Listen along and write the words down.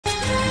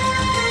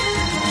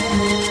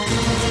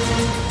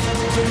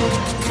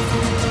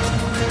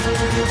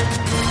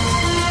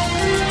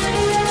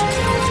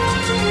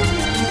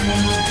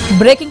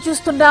Breaking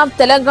చూస్తున్నాం.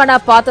 తెలంగాణ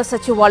పాత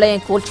సచివాలయం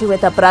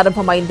కూల్చివేత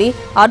ప్రారంభమైంది.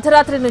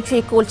 అర్ధరాత్రి నుంచి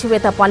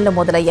కూల్చివేత పనులు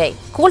మొదలయ్యాయి.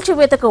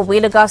 కూల్చివేతకు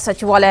వీలుగా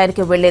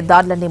సచివాలయానికి వెళ్లే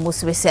దారులన్నీ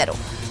మూసివేశారు.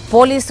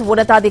 పోలీసు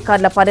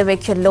ఉన్నతాధికారుల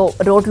పర్యవేక్షణలో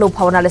రోడ్లు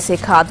భవనాల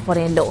శాఖ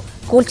ఆధ్వర్యంలో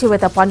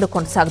కూల్చివేత పనులు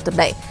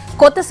కొనసాగుతున్నాయి.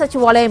 కొత్త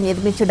సచివాలయం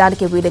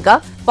నిర్మించడానికి వీలుగా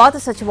పాత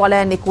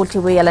సచివాలయాన్ని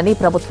కూల్చివేయాలని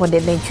ప్రభుత్వం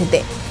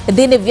నిర్ణయించింది.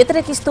 దీన్ని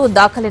వ్యతిరేకిస్తూ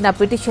దాఖలైన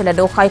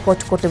పిటిషన్లను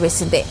హైకోర్టు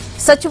కొట్టివేసింది.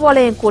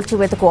 సచివాలయం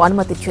కూల్చివేతకు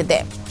అనుమతిచ్చింది.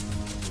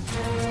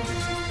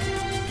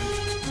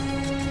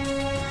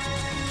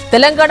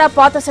 తెలంగాణ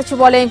పాత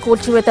సచివాలయం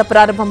కూల్చివేత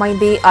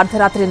ప్రారంభమైంది.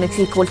 అర్ధరాత్రి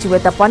నుంచి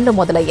కూల్చివేత పనులు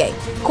మొదలయ్యాయి.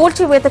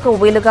 కూల్చివేతకు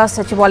వీలుగా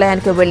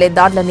సచివాలయానికి వెళ్లే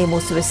దారులన్నీ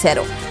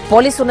మూసివేశారు.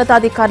 పోలీసు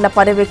ఉన్నతాధికారుల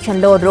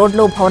పర్యవేక్షణలో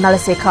రోడ్లు భవనాల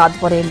శాఖ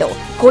ఆధ్వర్యంలో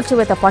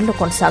కూల్చివేత పనులు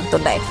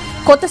కొనసాగుతున్నాయి.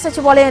 కొత్త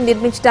సచివాలయం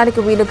నిర్మించడానికి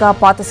వీలుగా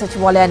పాత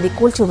సచివాలయాన్ని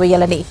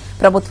కూల్చివేయాలని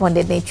ప్రభుత్వం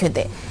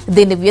నిర్ణయించింది.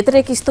 దీన్ని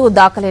వ్యతిరేకిస్తూ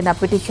దాఖలైన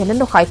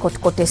పిటిషన్లను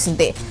హైకోర్టు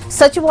కొట్టేసింది.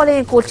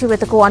 సచివాలయం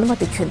కూల్చివేతకు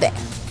అనుమతిచ్చింది.